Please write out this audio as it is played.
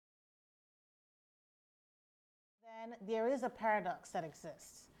And there is a paradox that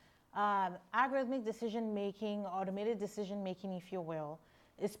exists. Algorithmic decision making, automated decision making, if you will,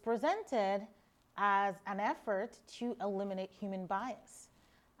 is presented as an effort to eliminate human bias.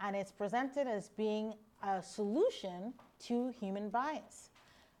 And it's presented as being a solution to human bias.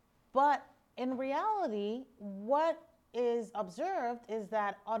 But in reality, what is observed is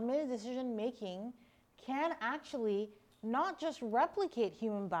that automated decision making can actually not just replicate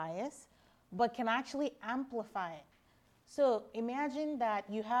human bias, but can actually amplify it. So imagine that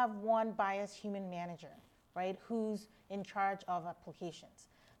you have one biased human manager, right, who's in charge of applications.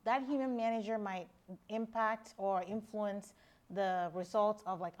 That human manager might impact or influence the results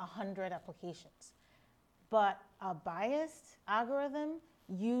of like 100 applications. But a biased algorithm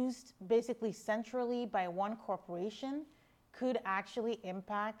used basically centrally by one corporation could actually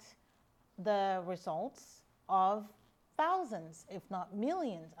impact the results of thousands, if not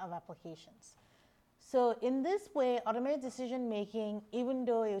millions, of applications. So in this way, automated decision making, even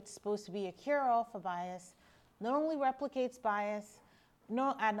though it's supposed to be a cure-all for bias, not only replicates bias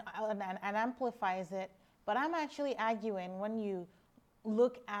and amplifies it, but I'm actually arguing when you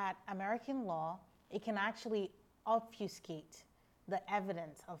look at American law, it can actually obfuscate the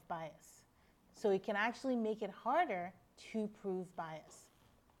evidence of bias. So it can actually make it harder to prove bias.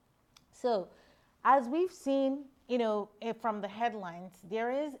 So as we've seen, from the headlines,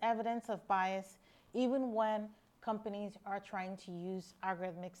 there is evidence of bias even when companies are trying to use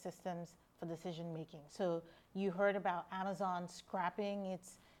algorithmic systems for decision making. So you heard about Amazon scrapping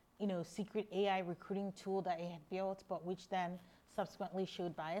its secret AI recruiting tool that it had built, but which then subsequently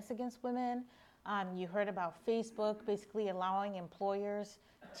showed bias against women. You heard about Facebook basically allowing employers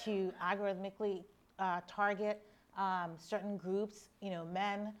to algorithmically target certain groups,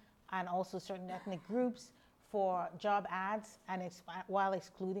 men and also certain ethnic groups for job ads and while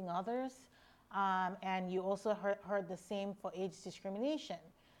excluding others. And you also heard the same for age discrimination.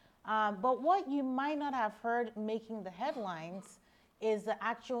 But what you might not have heard making the headlines is the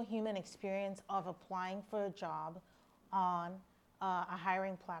actual human experience of applying for a job on a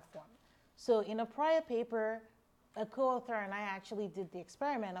hiring platform. So in a prior paper, a co-author and I actually did the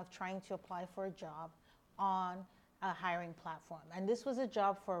experiment of trying to apply for a job on a hiring platform. And this was a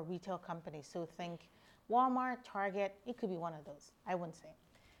job for a retail company. So think Walmart, Target, it could be one of those, I wouldn't say.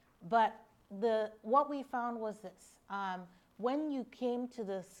 But what we found was this. When you came to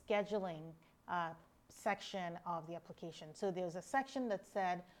the scheduling section of the application, so there's a section that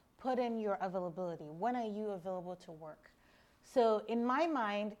said, put in your availability. When are you available to work? So in my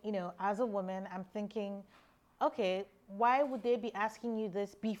mind, as a woman, I'm thinking, okay, why would they be asking you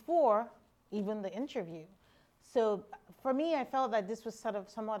this before even the interview? So for me, I felt that this was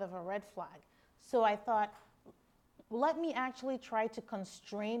somewhat of a red flag. So I thought, let me actually try to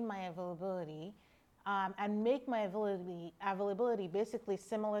constrain my availability and make my availability basically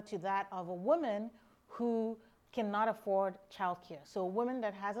similar to that of a woman who cannot afford childcare. So a woman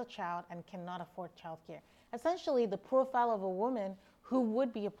that has a child and cannot afford childcare. Essentially, the profile of a woman who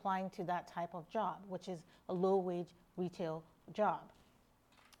would be applying to that type of job, which is a low-wage retail job.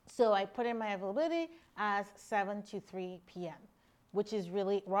 So I put in my availability as 7 to 3 p.m., which is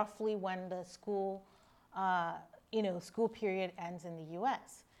really roughly when the school period ends in the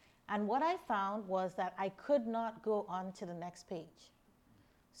US. And what I found was that I could not go on to the next page.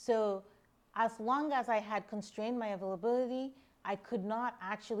 So as long as I had constrained my availability, I could not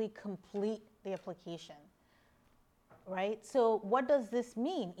actually complete the application, right? So what does this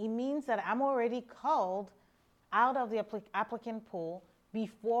mean? It means that I'm already called out of the applicant pool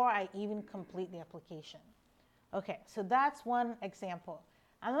before I even complete the application. Okay, so that's one example.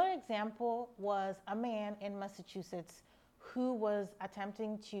 Another example was a man in Massachusetts who was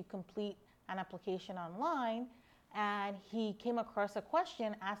attempting to complete an application online, and he came across a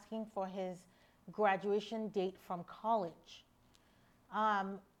question asking for his graduation date from college.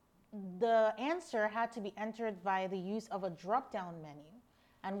 The answer had to be entered by the use of a drop-down menu.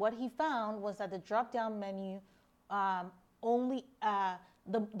 And what he found was that the drop-down menu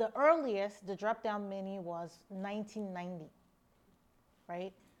the earliest the drop-down menu was 1990,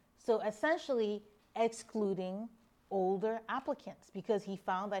 right? So essentially excluding older applicants, because he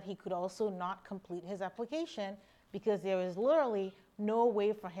found that he could also not complete his application because there was literally no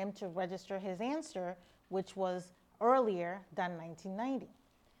way for him to register his answer, which was earlier than 1990.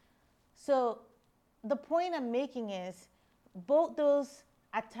 So the point I'm making is both those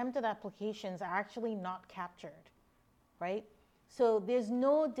attempted applications are actually not captured, right? So there's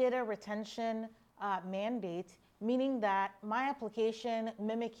no data retention mandate, meaning that my application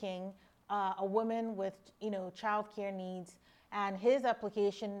mimicking a woman with childcare needs, and his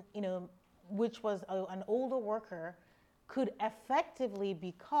application which was an older worker, could effectively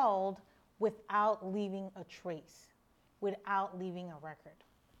be called without leaving a trace, without leaving a record.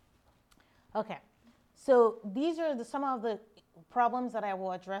 Okay, so these are some of the problems that I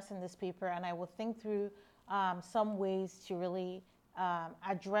will address in this paper, and I will think through some ways to really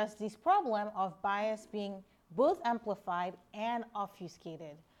address this problem of bias being both amplified and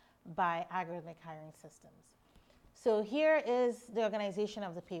obfuscated by algorithmic hiring systems. So here is the organization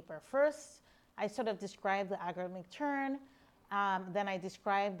of the paper. First, I sort of described the algorithmic turn. Then I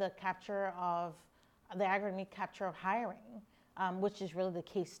described the algorithmic capture of hiring, which is really the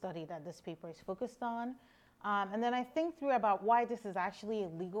case study that this paper is focused on. And then I think through about why this is actually a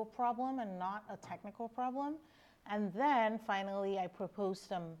legal problem and not a technical problem. And then finally, I proposed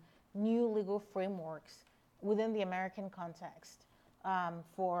some new legal frameworks within the American context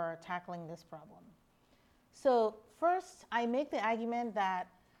for tackling this problem. So first, I make the argument that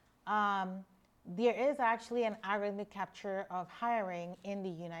there is actually an algorithmic capture of hiring in the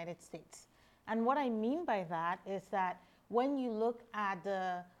United States. And what I mean by that is that when you look at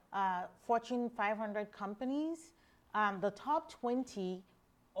the Fortune 500 companies, the top 20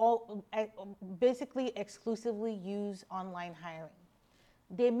 basically exclusively use online hiring.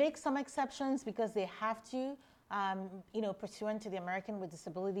 They make some exceptions because they have to, pursuant to the American with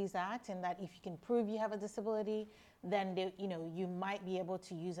Disabilities Act, and that if you can prove you have a disability, then you might be able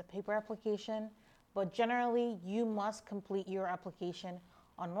to use a paper application. But generally, you must complete your application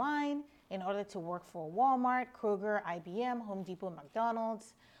online in order to work for Walmart, Kroger, IBM, Home Depot,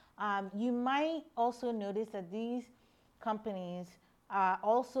 McDonald's. You might also notice that these companies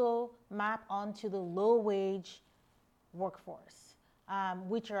also map onto the low-wage workforce,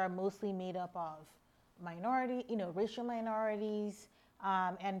 which are mostly made up of racial minorities,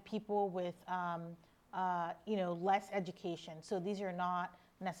 and people with, less education. So these are not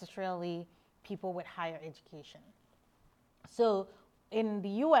necessarily people with higher education. So in the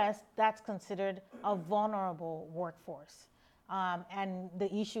US, that's considered a vulnerable workforce. And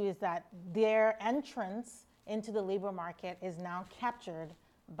the issue is that their entrance into the labor market is now captured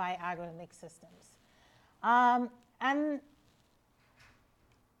by algorithmic systems.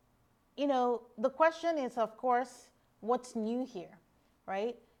 The question is, of course, what's new here,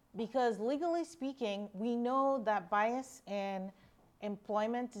 right? Because legally speaking, we know that bias in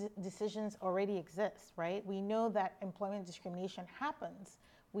employment decisions already exists, right? We know that employment discrimination happens.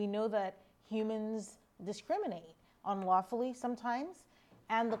 We know that humans discriminate unlawfully sometimes.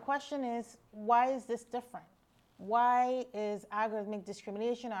 And the question is, why is this different? Why is algorithmic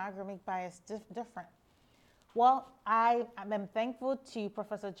discrimination or algorithmic bias different? Well, I am thankful to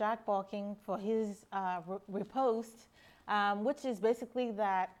Professor Jack Balking for his repost, which is basically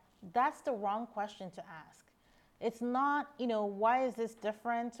that's the wrong question to ask. It's not, why is this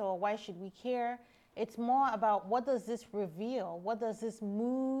different or why should we care? It's more about what does this reveal? What does this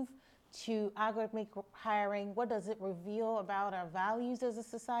move to algorithmic hiring? What does it reveal about our values as a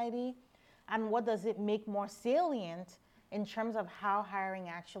society? And what does it make more salient in terms of how hiring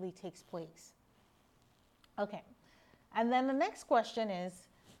actually takes place? Okay, and then the next question is,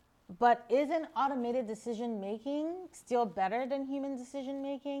 but isn't automated decision making still better than human decision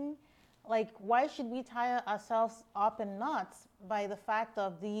making? Like, why should we tie ourselves up in knots by the fact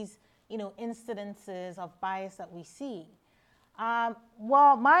of these, incidences of bias that we see?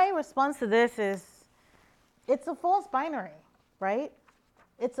 Well, my response to this is, it's a false binary, right?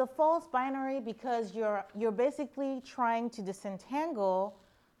 It's a false binary because you're basically trying to disentangle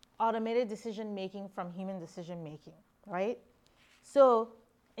automated decision making from human decision making, right? So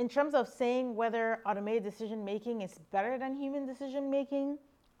in terms of saying whether automated decision making is better than human decision making,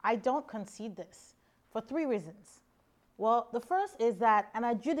 I don't concede this for 3 reasons. Well, the first is that an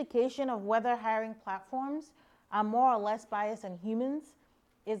adjudication of whether hiring platforms are more or less biased than humans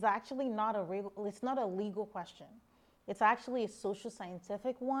is actually not a legal question. It's actually a social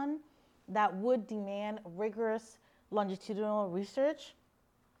scientific one that would demand rigorous longitudinal research.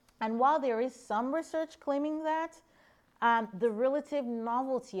 And while there is some research claiming that, the relative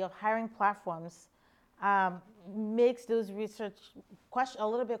novelty of hiring platforms makes those research a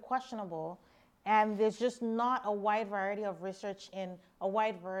little bit questionable, and there's just not a wide variety of research in a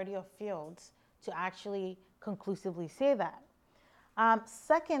wide variety of fields to actually conclusively say that.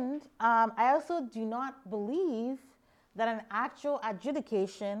 Second, I also do not believe that an actual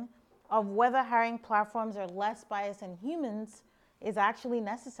adjudication of whether hiring platforms are less biased than humans is actually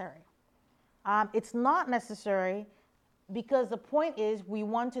necessary. It's not necessary because the point is we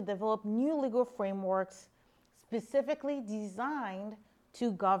want to develop new legal frameworks specifically designed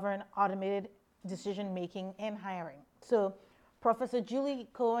to govern automated decision making and hiring. So Professor Julie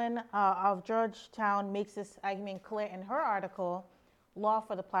Cohen of Georgetown makes this argument clear in her article, Law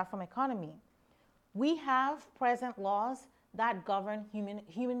for the Platform Economy. We have present laws that govern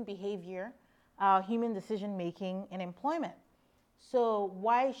human behavior, human decision making in employment. So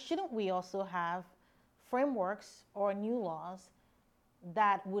why shouldn't we also have frameworks or new laws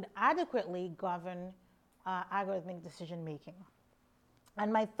that would adequately govern algorithmic decision making?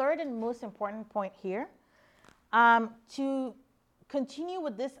 And my third and most important point here, to continue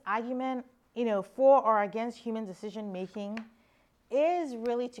with this argument, for or against human decision making, is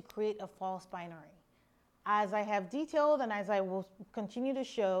really to create a false binary. As I have detailed and as I will continue to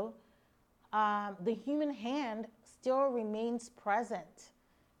show, the human hand still remains present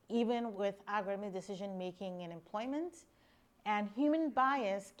even with algorithmic decision making in employment, and human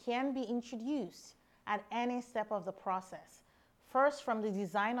bias can be introduced at any step of the process. First from the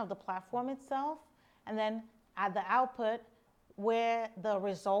design of the platform itself, and then at the output where the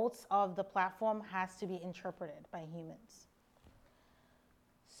results of the platform has to be interpreted by humans.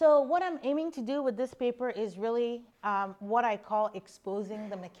 So what I'm aiming to do with this paper is really what I call exposing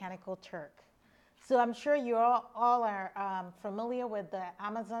the mechanical Turk. So I'm sure you all are familiar with the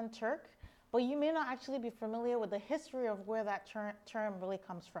Amazon Turk, but you may not actually be familiar with the history of where that term really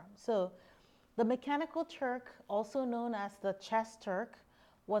comes from. So the mechanical Turk, also known as the chess Turk,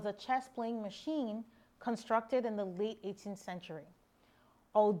 was a chess playing machine constructed in the late 18th century.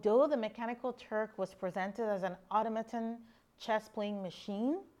 Although the mechanical Turk was presented as an automaton chess playing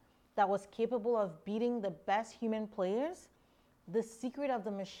machine that was capable of beating the best human players, the secret of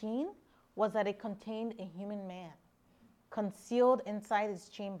the machine was that it contained a human man, concealed inside its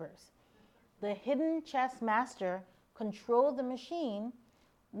chambers. The hidden chess master controlled the machine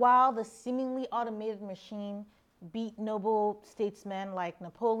while the seemingly automated machine beat noble statesmen like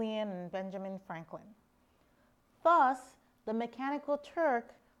Napoleon and Benjamin Franklin. Thus, the mechanical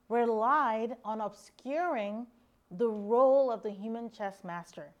Turk relied on obscuring the role of the human chess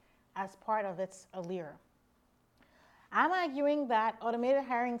master as part of its allure. I'm arguing that automated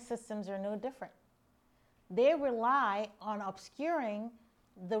hiring systems are no different. They rely on obscuring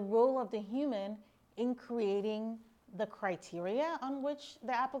the role of the human in creating the criteria on which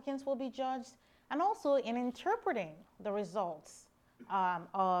the applicants will be judged, and also in interpreting the results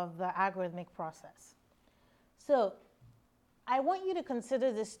of the algorithmic process. So I want you to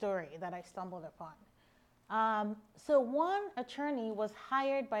consider this story that I stumbled upon. So one attorney was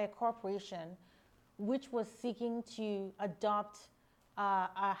hired by a corporation which was seeking to adopt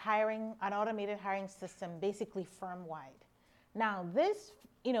an automated hiring system, basically firm-wide. Now this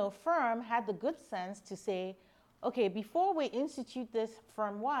firm had the good sense to say, okay, before we institute this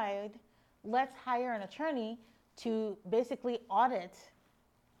firm-wide, let's hire an attorney to basically audit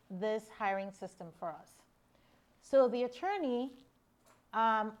this hiring system for us. So the attorney,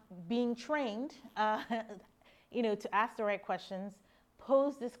 being trained, to ask the right questions,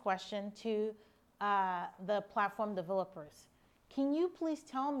 posed this question to the platform developers. Can you please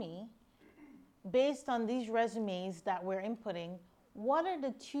tell me, based on these resumes that we're inputting, what are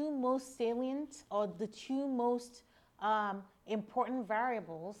the two most salient or the two most important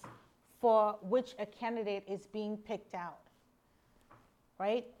variables for which a candidate is being picked out?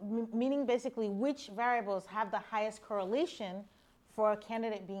 Right? Meaning basically which variables have the highest correlation for a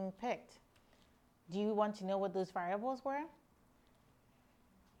candidate being picked. Do you want to know what those variables were?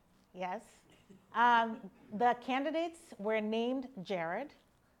 Yes. The candidates were named Jared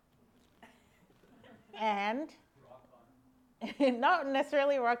and not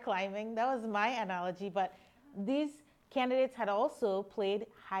necessarily rock climbing, that was my analogy, but these candidates had also played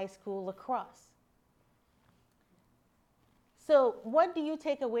high school lacrosse. So what do you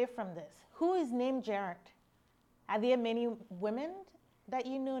take away from this? Who is named Jared? Are there many women that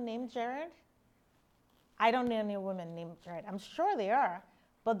you know named Jared? I don't know any women named Jared. I'm sure there are,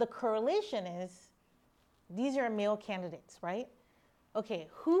 but the correlation is these are male candidates, right? Okay,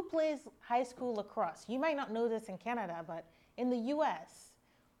 who plays high school lacrosse? You might not know this in Canada, but in the US,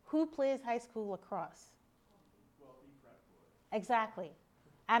 who plays high school lacrosse? Wealthy frat boys. Exactly.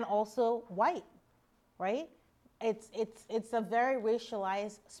 And also white, right? It's a very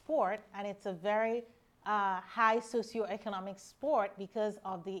racialized sport, and it's a very high socioeconomic sport because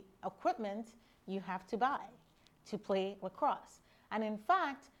of the equipment you have to buy to play lacrosse. And in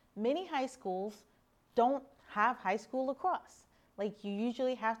fact, many high schools don't have high school lacrosse. Like, you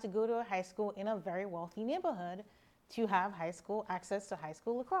usually have to go to a high school in a very wealthy neighborhood to have access to high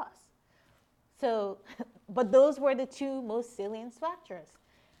school lacrosse. So, but those were the two most salient factors.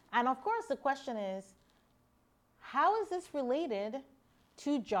 And of course, the question is, how is this related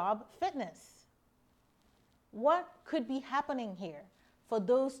to job fitness? what could be happening here for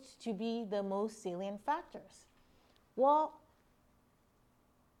those to be the most salient factors? Well,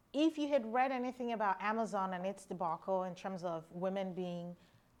 if you had read anything about Amazon and its debacle in terms of women being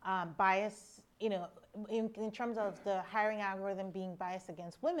biased, in terms of the hiring algorithm being biased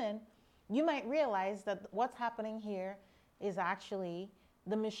against women, you might realize that what's happening here is actually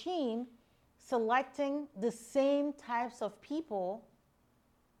the machine selecting the same types of people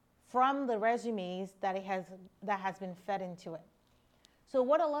from the resumes that has been fed into it. So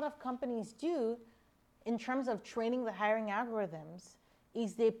what a lot of companies do in terms of training the hiring algorithms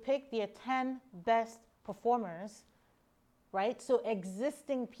is they pick their 10 best performers, right? So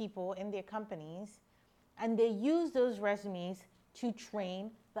existing people in their companies, and they use those resumes to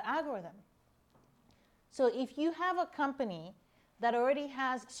train the algorithm. So if you have a company that already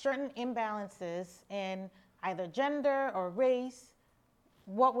has certain imbalances in either gender or race,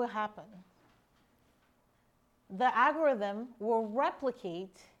 what will happen? The algorithm will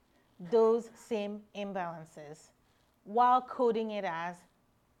replicate those same imbalances while coding it as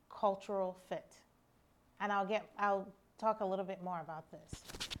cultural fit. And I'll talk a little bit more about this.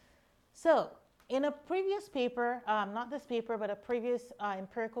 So in a previous paper, not this paper, but a previous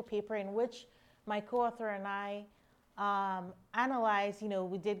empirical paper in which my co-author and I analyzed,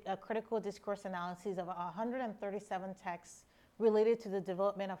 we did a critical discourse analysis of 137 texts related to the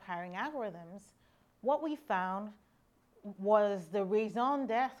development of hiring algorithms. What we found was the raison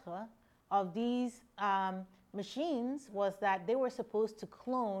d'etre of these machines was that they were supposed to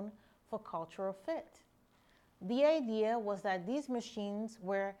clone for cultural fit. The idea was that these machines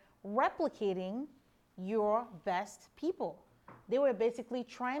were replicating your best people. They were basically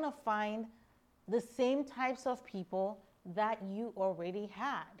trying to find the same types of people that you already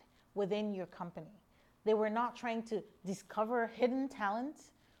had within your company. They were not trying to discover hidden talent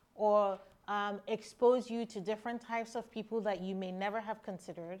or expose you to different types of people that you may never have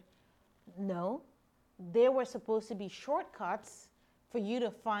considered. No, they were supposed to be shortcuts for you to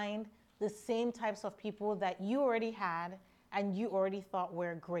find the same types of people that you already had and you already thought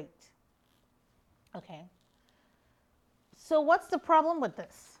were great. Okay. So what's the problem with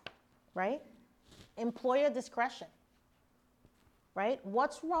this, right? Employer discretion, right?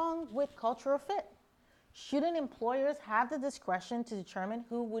 What's wrong with cultural fit? Shouldn't employers have the discretion to determine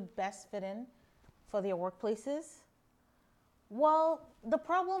who would best fit in for their workplaces? Well, the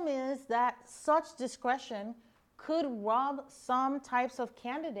problem is that such discretion could rob some types of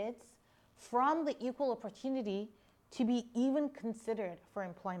candidates from the equal opportunity to be even considered for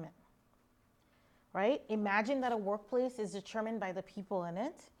employment, right? Imagine that a workplace is determined by the people in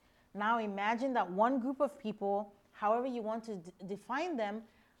it. Now imagine that one group of people, however you want to define them,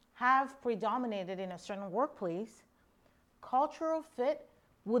 have predominated in a certain workplace. Cultural fit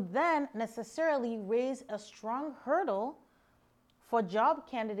would then necessarily raise a strong hurdle for job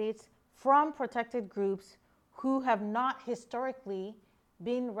candidates from protected groups who have not historically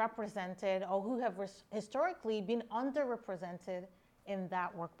been represented or who have historically been underrepresented in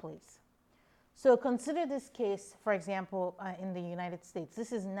that workplace. So consider this case, for example, in the United States.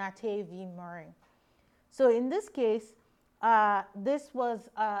 This is Nate v. Murray. So in this case, this was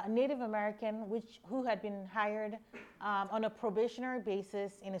a Native American who had been hired on a probationary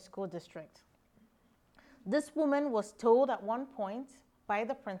basis in a school district. This woman was told at one point by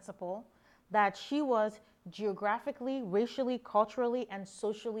the principal that she was geographically, racially, culturally, and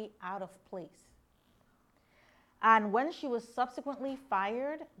socially out of place. And when she was subsequently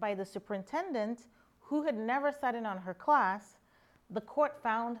fired by the superintendent, who had never sat in on her class, the court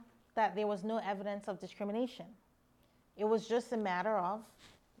found that there was no evidence of discrimination. It was just a matter of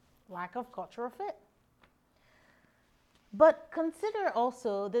lack of cultural fit. But consider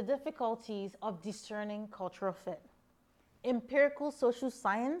also the difficulties of discerning cultural fit. Empirical social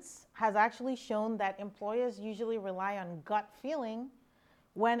science has actually shown that employers usually rely on gut feeling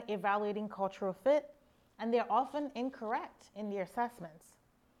when evaluating cultural fit, and they're often incorrect in their assessments.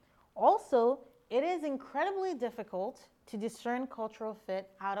 Also, it is incredibly difficult to discern cultural fit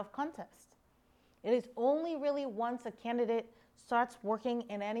out of context. It is only really once a candidate starts working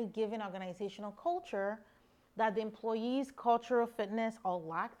in any given organizational culture that the employee's cultural fitness or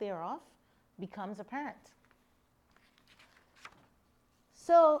lack thereof becomes apparent.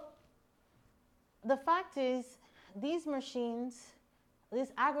 So the fact is, these machines,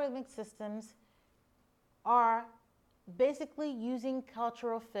 these algorithmic systems are basically using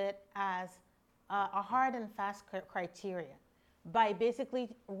cultural fit as a hard and fast criteria by basically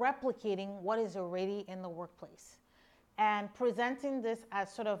replicating what is already in the workplace and presenting this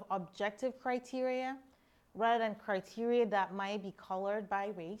as sort of objective criteria rather than criteria that might be colored by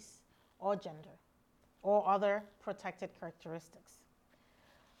race or gender. or other protected characteristics.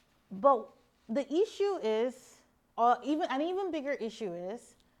 But the issue is, or even an even bigger issue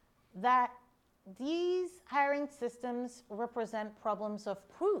is that these hiring systems represent problems of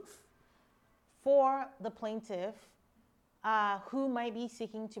proof for the plaintiff who might be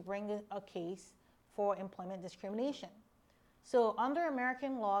seeking to bring a case for employment discrimination. So under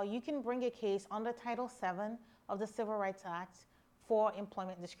American law, you can bring a case under Title VII of the Civil Rights Act for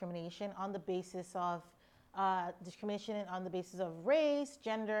employment discrimination on the basis of discrimination on the basis of race,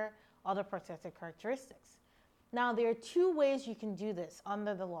 gender, other protected characteristics. Now, there are two ways you can do this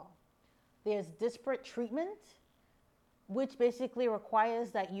under the law. There's disparate treatment, which basically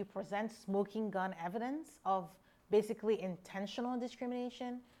requires that you present smoking gun evidence of basically intentional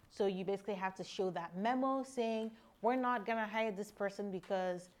discrimination. So you basically have to show that memo saying, we're not gonna hire this person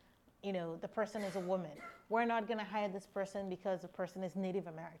because, the person is a woman. We're not gonna hire this person because the person is Native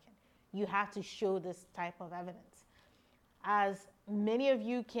American. You have to show this type of evidence. As many of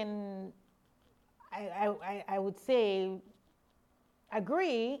you can, I would say,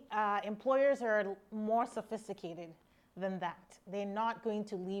 agree, employers are more sophisticated than that. They're not going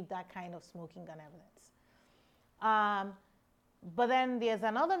to leave that kind of smoking gun evidence. But then there's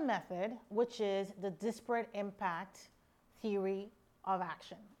another method, which is the disparate impact theory of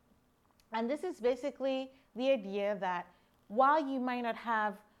action. And this is basically the idea that while you might not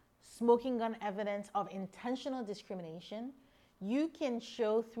have smoking gun evidence of intentional discrimination, you can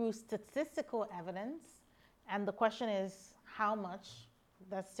show through statistical evidence, and the question is how much.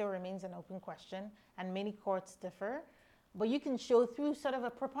 That still remains an open question, and many courts differ. But you can show through sort of a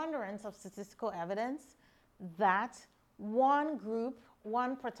preponderance of statistical evidence that one group,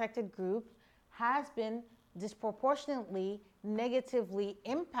 one protected group, has been disproportionately negatively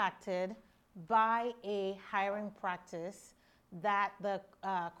impacted by a hiring practice that the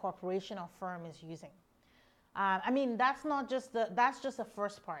corporation or firm is using. That's just the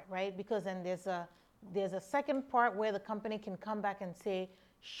first part, right? Because then there's a second part where the company can come back and say,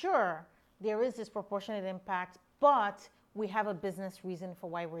 sure, there is disproportionate impact, but we have a business reason for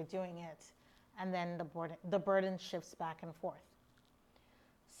why we're doing it. And then the burden shifts back and forth.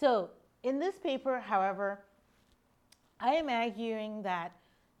 So in this paper, however, I am arguing that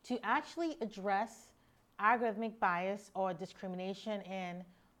to actually address algorithmic bias or discrimination in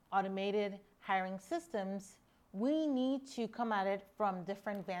automated hiring systems, we need to come at it from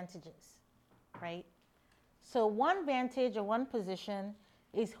different vantages, right? So one vantage or one position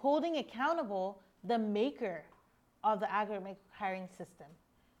is holding accountable the maker of the algorithmic hiring system.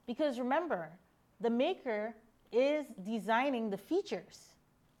 Because remember, the maker is designing the features,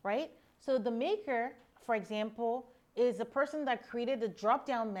 right? So the maker, for example, is the person that created the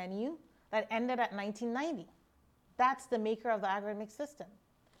drop-down menu that ended at 1990. That's the maker of the algorithmic system,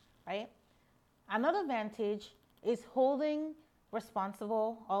 right? Another vantage is holding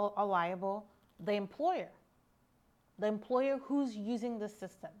responsible or liable the employer who's using the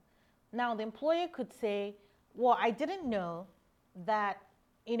system. Now, the employer could say, well, I didn't know that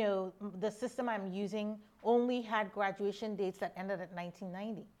the system I'm using only had graduation dates that ended at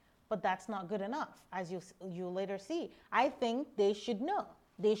 1990. But that's not good enough, as you'll later see. I think they should know.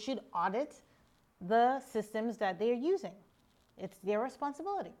 They should audit the systems that they're using. It's their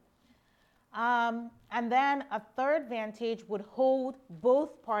responsibility. And then a third vantage would hold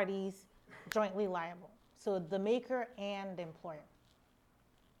both parties jointly liable. So the maker and the employer.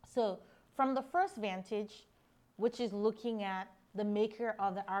 So from the first vantage, which is looking at the maker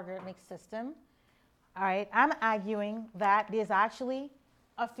of the algorithmic system, all right, I'm arguing that there's actually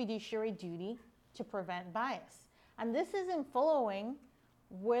a fiduciary duty to prevent bias. And this is in following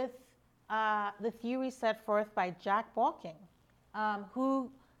with the theory set forth by Jack Balking,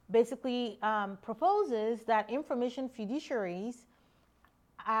 who basically proposes that information fiduciaries,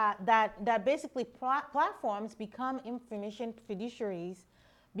 that basically platforms become information fiduciaries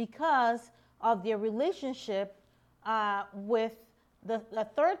because of their relationship with the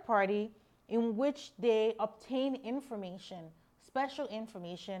third party in which they obtain information, special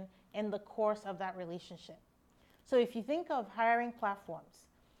information in the course of that relationship. So if you think of hiring platforms,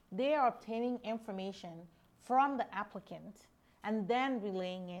 they are obtaining information from the applicant and then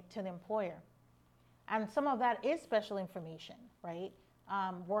relaying it to the employer. And some of that is special information, right?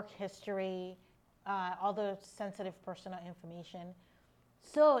 Work history, other sensitive personal information.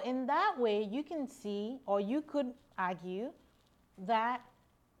 So in that way, you can see, or you could argue, that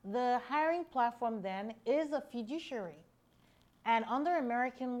the hiring platform then is a fiduciary. And under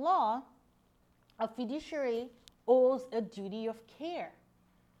American law, a fiduciary owes a duty of care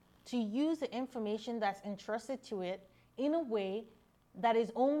to use the information that's entrusted to it in a way that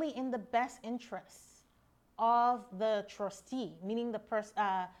is only in the best interests of the trustee, meaning the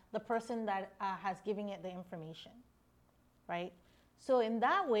person that has given it the information, right? So in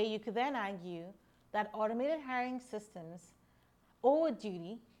that way, you could then argue that automated hiring systems owe a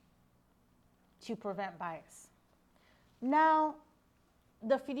duty to prevent bias. Now,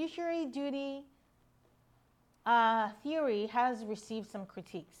 the fiduciary duty theory has received some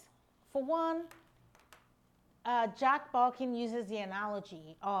critiques. For one, Jack Balkin uses the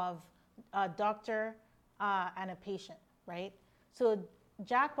analogy of a doctor and a patient, right? So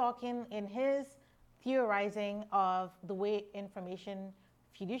Jack Balkin, in his theorizing of the way information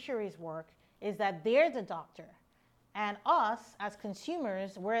fiduciaries work, is that they're the doctor, and us as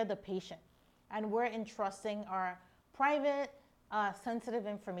consumers, we're the patient, and we're entrusting our private, sensitive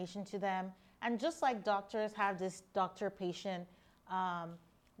information to them. And just like doctors have this doctor-patient,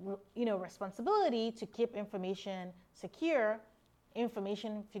 responsibility to keep information secure,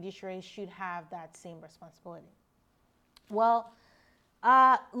 information fiduciaries should have that same responsibility. Well,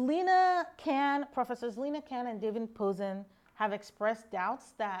 Professors Lena Kan and David Posen have expressed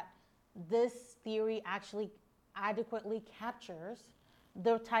doubts that this theory actually adequately captures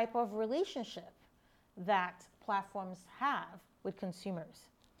the type of relationship that platforms have with consumers.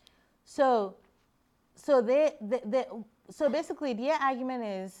 So basically their argument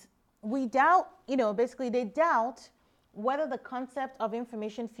is they doubt whether the concept of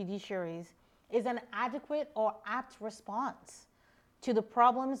information fiduciaries is an adequate or apt response to the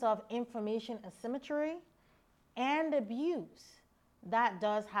problems of information asymmetry and abuse that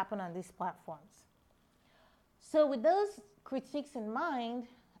does happen on these platforms. So with those critiques in mind,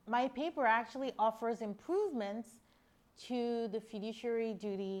 my paper actually offers improvements to the fiduciary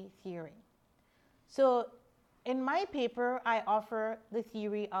duty theory. So in my paper, I offer the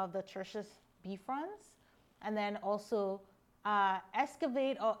theory of the tertius bifrons, and then also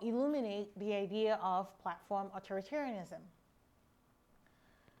excavate or illuminate the idea of platform authoritarianism.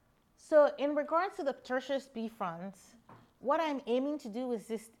 So in regards to the tertius bifrons, what I'm aiming to do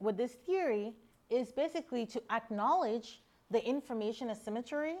with this theory is basically to acknowledge the information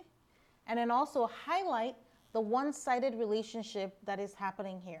asymmetry and then also highlight the one-sided relationship that is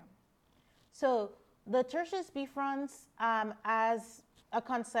happening here. So the tertius bifrons as a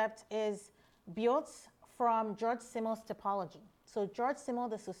concept is built from George Simmel's typology. So George Simmel,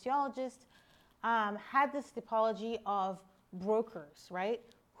 the sociologist, had this typology of brokers, right?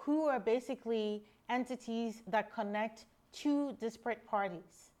 Who are basically entities that connect two disparate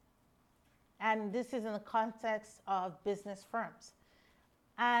parties. And this is in the context of business firms.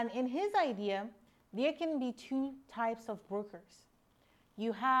 And in his idea, there can be two types of brokers.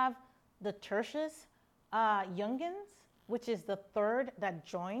 You have the tertius jungens, which is the third that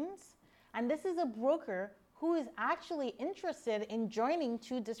joins. And this is a broker who is actually interested in joining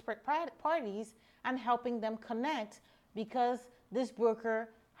two disparate parties and helping them connect, because this broker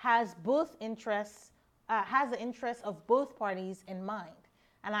has both interests, has the interests of both parties in mind,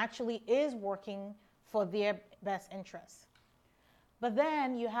 and actually is working for their best interests. But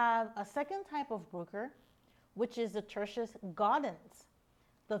then you have a second type of broker, which is the tertius gaudens,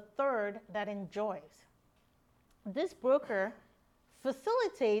 the third that enjoys. This broker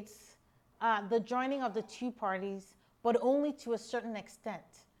facilitates the joining of the two parties, but only to a certain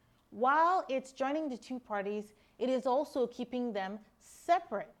extent. While it's joining the two parties, it is also keeping them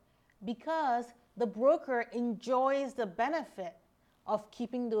separate, because the broker enjoys the benefit of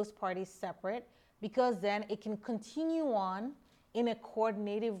keeping those parties separate, because then it can continue on in a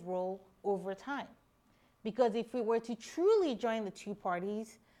coordinative role over time. Because if it were to truly join the two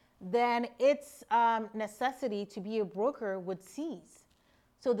parties, then its necessity to be a broker would cease.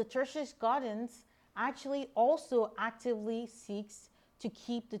 So the tertius gaudens actually also actively seeks to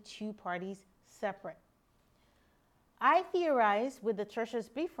keep the two parties separate. I theorize with the tertius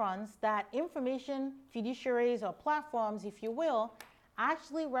bifrons that information fiduciaries, or platforms, if you will,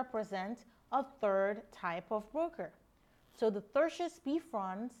 actually represent a third type of broker. So the tertius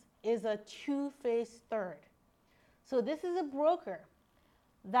bifrons is a two-faced third. So this is a broker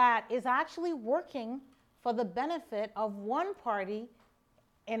that is actually working for the benefit of one party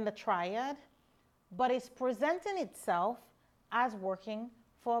in the triad, but is presenting itself as working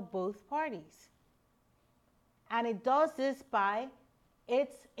for both parties. And it does this by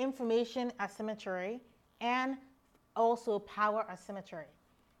its information asymmetry and also power asymmetry.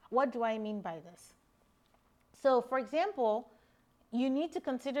 What do I mean by this? So, for example, you need to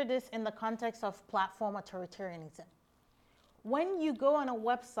consider this in the context of platform authoritarianism. When you go on a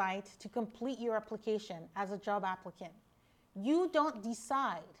website to complete your application as a job applicant, you don't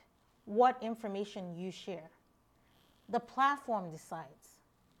decide what information you share. The platform decides.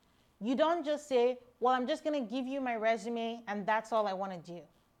 You don't just say, well, I'm just going to give you my resume and that's all I want to do.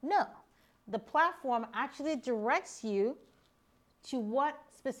 No, the platform actually directs you to what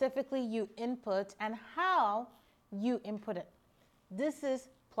specifically you input and how you input it. This is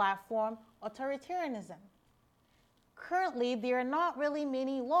platform authoritarianism. Currently, there are not really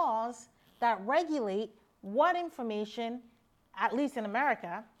many laws that regulate what information, at least in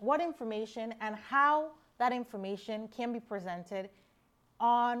America, what information and how that information can be presented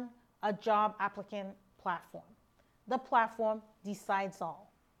on a job applicant platform. The platform decides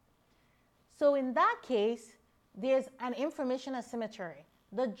all. So in that case, there's an information asymmetry.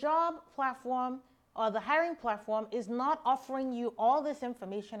 The job platform or the hiring platform is not offering you all this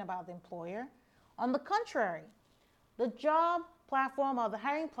information about the employer. On the contrary, the job platform or the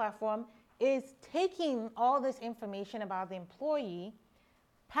hiring platform is taking all this information about the employee,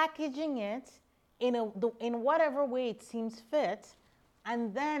 packaging it in whatever way it seems fit,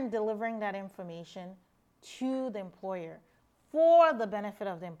 and then delivering that information to the employer for the benefit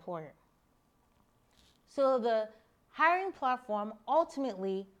of the employer. So the hiring platform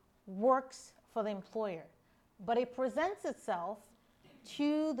ultimately works for the employer, but it presents itself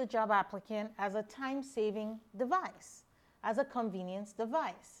to the job applicant as a time-saving device, as a convenience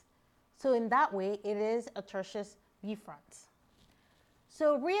device. So in that way, it is a tertius bifrons.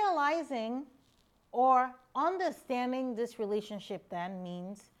 So realizing or understanding this relationship then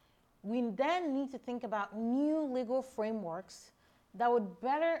means we then need to think about new legal frameworks that would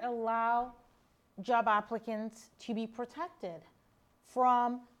better allow job applicants to be protected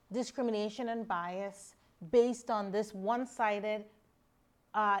from discrimination and bias based on this one-sided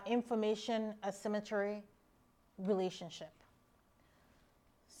information asymmetry relationship.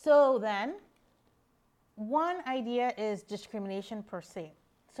 So then, one idea is discrimination per se.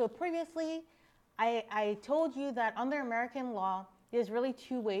 So previously, I told you that under American law, there's really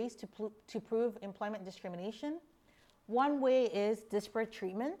two ways to prove employment discrimination. One way is disparate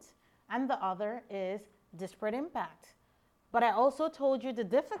treatment, and the other is disparate impact. But I also told you the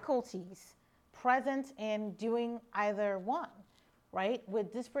difficulties present in doing either one, right?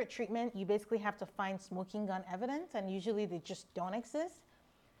 With disparate treatment, you basically have to find smoking gun evidence, and usually they just don't exist.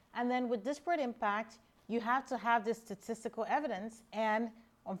 And then with disparate impact, you have to have this statistical evidence, and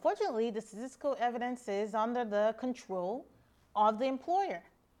unfortunately, the statistical evidence is under the control of the employer.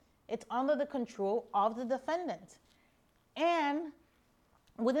 It's under the control of the defendant. And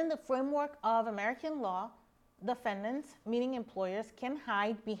within the framework of American law, defendants, meaning employers, can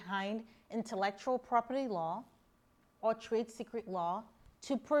hide behind intellectual property law or trade secret law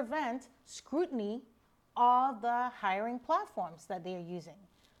to prevent scrutiny of the hiring platforms that they are using.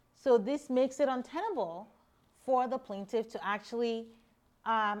 So this makes it untenable for the plaintiff to actually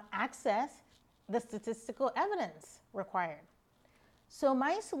access the statistical evidence required. So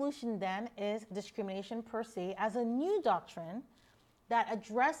my solution then is discrimination per se as a new doctrine that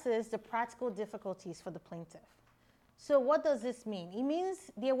addresses the practical difficulties for the plaintiff. So what does this mean? It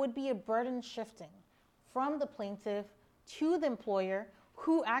means there would be a burden shifting from the plaintiff to the employer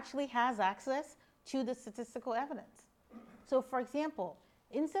who actually has access to the statistical evidence. So for example,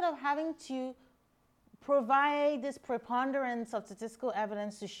 instead of having to provide this preponderance of statistical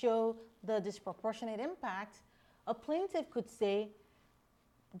evidence to show the disproportionate impact, a plaintiff could say,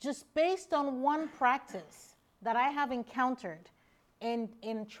 just based on one practice that I have encountered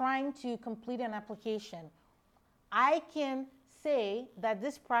in trying to complete an application, I can say that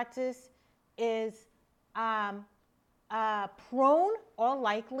this practice is prone or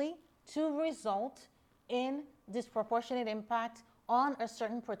likely to result in disproportionate impact on a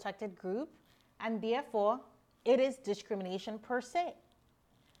certain protected group, and therefore it is discrimination per se.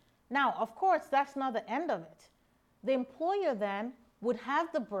 Now, of course, that's not the end of it. The employer then would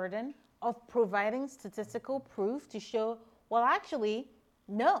have the burden of providing statistical proof to show, well, actually,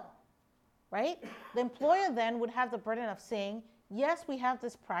 no, right? The employer then would have the burden of saying, yes, we have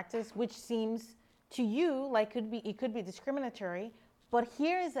this practice which seems to you like it could be discriminatory, but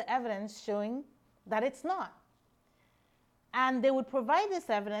here is the evidence showing that it's not. And they would provide this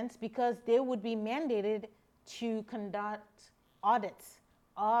evidence because they would be mandated to conduct audits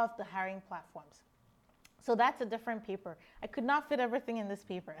of the hiring platforms. So that's a different paper. I could not fit everything in this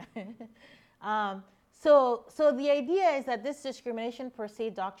paper. So the idea is that this discrimination per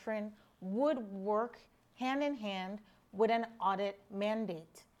se doctrine would work hand in hand with an audit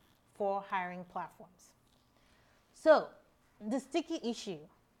mandate for hiring platforms. So the sticky issue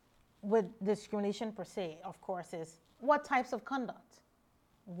with discrimination per se, of course, is what types of conduct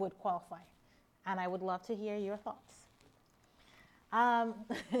would qualify? And I would love to hear your thoughts.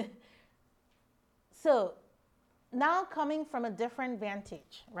 So now coming from a different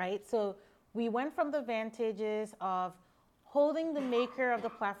vantage, right? So we went from the vantages of holding the maker of the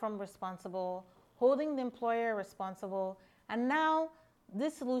platform responsible, holding the employer responsible, and now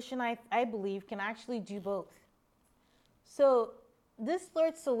this solution, I believe, can actually do both. So this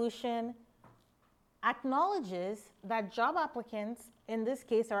third solution acknowledges that job applicants, in this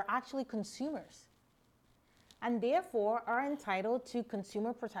case, are actually consumers, and therefore are entitled to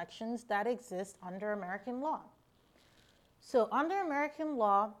consumer protections that exist under American law. So under American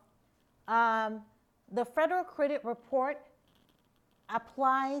law, the Federal Credit Report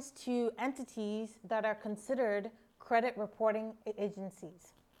applies to entities that are considered credit reporting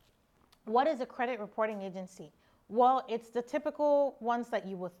agencies. What is a credit reporting agency? Well, it's the typical ones that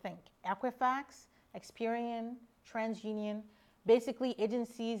you would think. Equifax, Experian, TransUnion, basically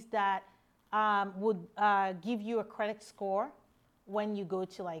agencies that would give you a credit score when you go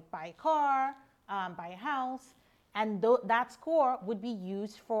to like buy a car, buy a house, and that score would be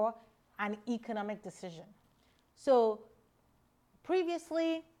used for an economic decision. So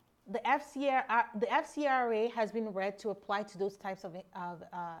previously, the FCRA has been read to apply to those types of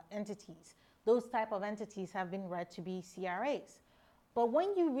entities. Those type of entities have been read to be CRAs. But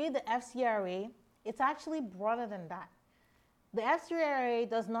when you read the FCRA, it's actually broader than that. The FCRA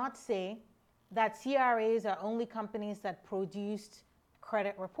does not say that CRAs are only companies that produced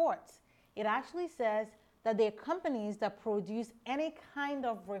credit reports. It actually says that they're companies that produce any kind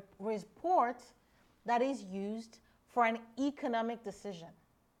of report that is used for an economic decision.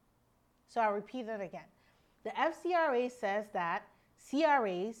 So I'll repeat it again. The FCRA says that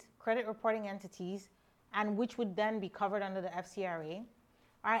CRAs, credit reporting entities, and which would then be covered under the FCRA,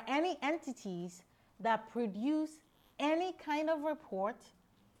 are any entities that produce any kind of report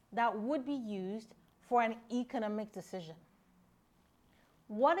that would be used for an economic decision.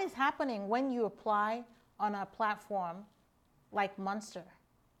 What is happening when you apply on a platform like Monster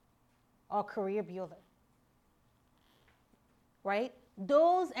or Career Builder? Right?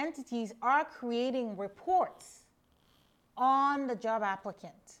 Those entities are creating reports on the job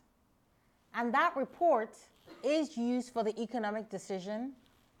applicant. And that report is used for the economic decision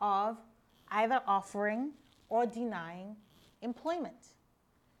of either offering or denying employment.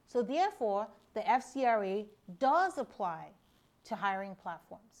 So therefore, the FCRA does apply to hiring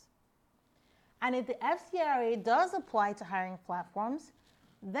platforms. And if the FCRA does apply to hiring platforms,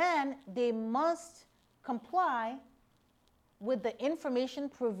 then they must comply with the information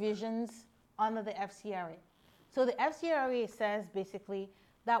provisions under the FCRA. So the FCRA says basically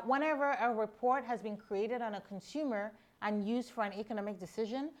that whenever a report has been created on a consumer and used for an economic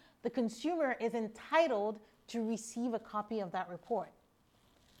decision, the consumer is entitled to receive a copy of that report.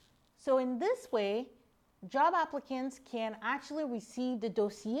 So in this way, job applicants can actually receive the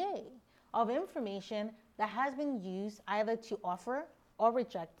dossier of information that has been used either to offer or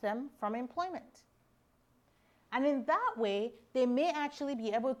reject them from employment. And in that way, they may actually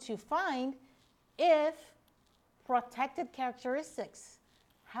be able to find if protected characteristics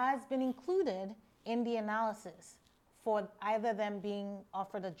has been included in the analysis for either them being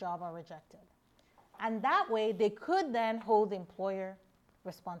offered a job or rejected. And that way, they could then hold the employer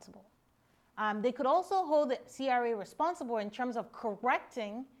responsible. They could also hold the CRA responsible in terms of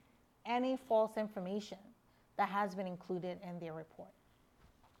correcting any false information that has been included in their report.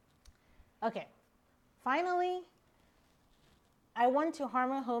 Okay, finally, I want to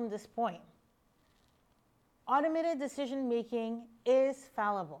hammer home this point. Automated decision making is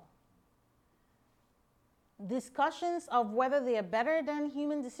fallible. Discussions of whether they are better than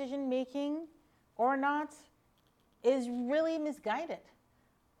human decision making or not is really misguided.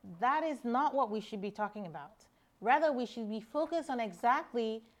 That is not what we should be talking about. Rather, we should be focused on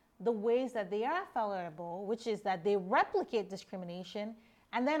exactly the ways that they are fallible, which is that they replicate discrimination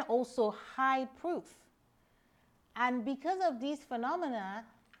and then also hide proof. And because of these phenomena,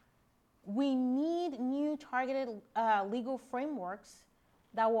 we need new targeted legal frameworks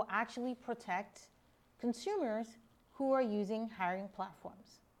that will actually protect consumers who are using hiring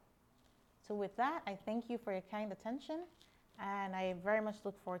platforms. So with that, I thank you for your kind attention, and I very much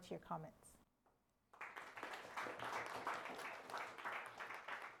look forward to your comments.